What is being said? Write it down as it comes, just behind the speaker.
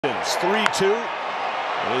3-2.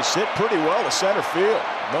 Is hit pretty well to center field.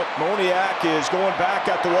 Moniak is going back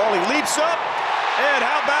at the wall. He leaps up, and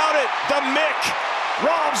how about it? The Mick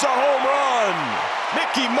robs a home run.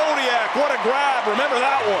 Mickey Moniak, what a grab. Remember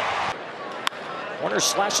that one. Warner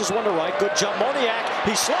slashes one to right. Good jump. Moniak,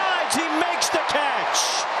 he slides. He makes the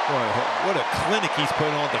catch. What a clinic he's put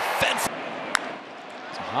on the fence.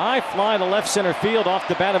 High fly to left center field off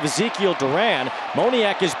the bat of Ezekiel Duran.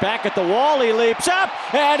 Moniak is back at the wall. He leaps up,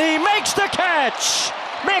 and he makes the catch.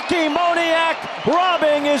 Mickey Moniak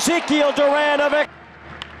robbing Ezekiel Duran of it.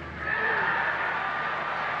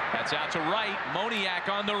 That's out to right. Moniak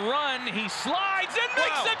on the run. He slides and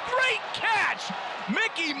makes a great catch.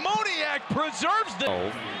 Mickey Moniak preserves the...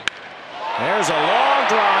 There's a long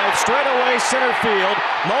drive straight away center field.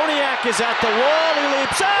 Moniak is at the wall. He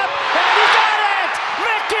leaps up, and he got it!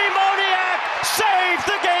 Mickey Moniak saves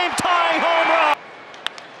the game-tying home run.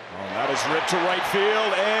 That is ripped to right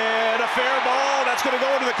field, and a fair ball. That's going to go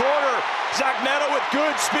into the corner. Zach Neto with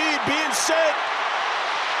good speed being sent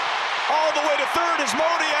all the way to third is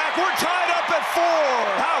Moniak. We're tied up at 4.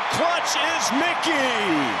 How clutch is Mickey?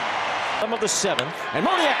 Of the 7th, and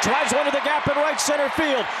Moniak drives one to the gap in right center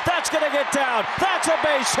field. That's going to get down. That's a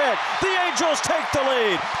base hit. The Angels take the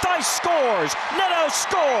lead. Dice scores. Neto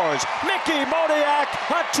scores. Mickey Moniak,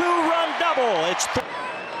 a 2-run double.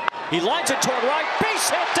 He lines it toward right. Base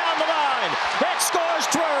hit down the line. It scores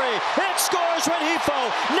Drury. It scores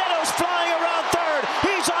Renifo. Neto's flying around third.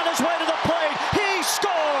 He's on his way to the plate. He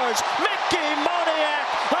scores. Mickey Moniak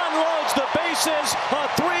unloads the bases. A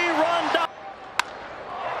 3-run double.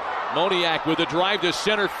 Moniak with a drive to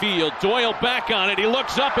center field. Doyle back on it. He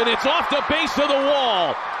looks up, and it's off the base of the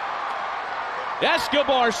wall.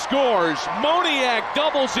 Escobar scores. Moniak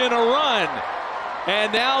doubles in a run.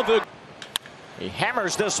 And now He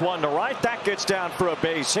hammers this one to right. That gets down for a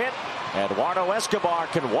base hit. Eduardo Escobar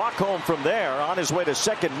can walk home from there. On his way to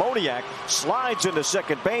second, Moniak slides into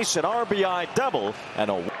second base, an RBI double, and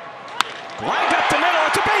a lined up the middle.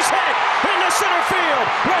 It's a base hit into center field.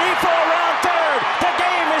 Renifo around third. The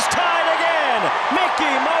game is tied again. Mickey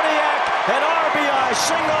Moniak, an RBI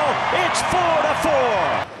single. It's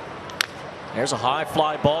 4-4. There's a high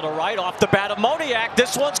fly ball to right off the bat of Moniak.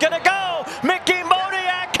 This one's going to go. Mickey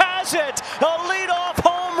Moniak has it. A leadoff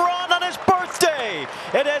home run on his birthday.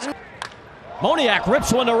 It has. Moniak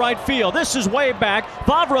rips one to right field. This is way back.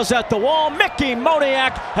 Favre's at the wall. Mickey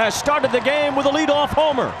Moniak has started the game with a leadoff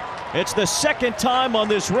homer. It's the second time on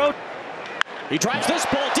this road. He drives this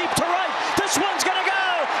ball deep to right. This one's going to go.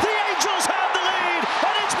 The Angels have the lead,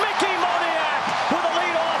 and it's Mickey Moniak with a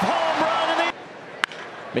leadoff home run.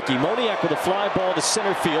 Mickey Moniak with a fly ball to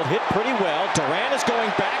center field, hit pretty well. Duran is going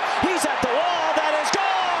back. He's at the wall. That is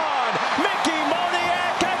gone. Mickey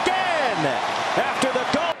Moniak again after the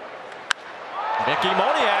goal. Mickey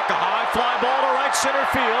Moniak, a high fly ball to right center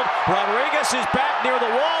field. Rodriguez is back near the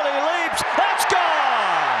wall. He leaps. That's gone.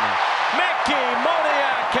 Mickey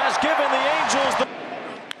Moniak has given the Angels the...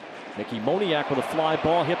 Mickey Moniak with a fly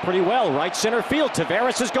ball hit pretty well. Right center field.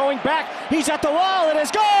 Taveras is going back. He's at the wall. It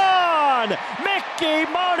is gone. Mickey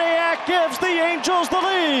Moniak gives the Angels the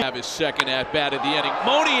lead. have his second at bat of the inning.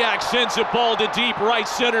 Moniak sends a ball to deep right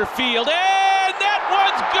center field, and that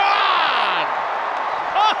one's gone.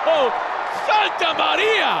 Oh, Santa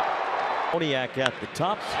Maria! Moniak at the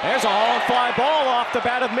top. There's a home fly ball off the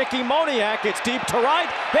bat of Mickey Moniak. It's deep to right.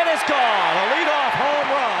 It is gone. A leadoff home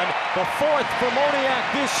run. The 4th for Moniak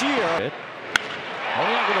this year.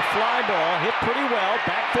 Moniak with a fly ball. Hit pretty well.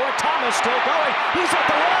 Back for Thomas. Still going. He's at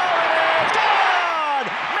the wall. It is gone.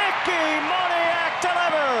 Mickey Moniak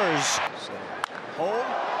delivers. Home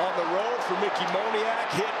on the road for Mickey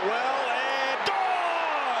Moniak. Hit well and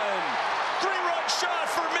gone. 3-run shot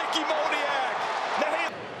for Mickey Moniak.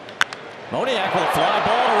 Moniak with a fly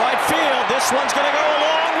ball to right field. This one's going to go a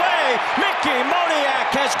long way. Mickey Moniak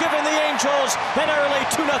has given the Angels an early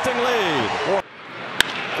 2-0 lead.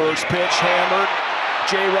 First pitch hammered.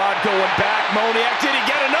 J-Rod going back. Moniak, did he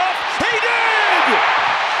get enough? He did!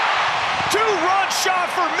 2-run shot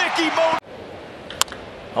for Mickey Moniak.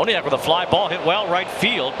 Moniak with a fly ball hit well right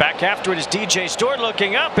field. Back after it is DJ Stewart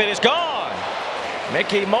looking up. It is gone.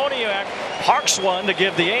 Mickey Moniak parks one to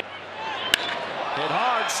give the Angels. Hit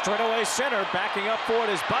hard, straight away center, backing up for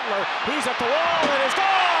it is Butler. He's at the wall, it is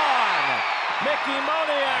gone! Mickey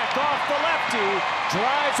Moniak off the lefty,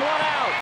 drives one out.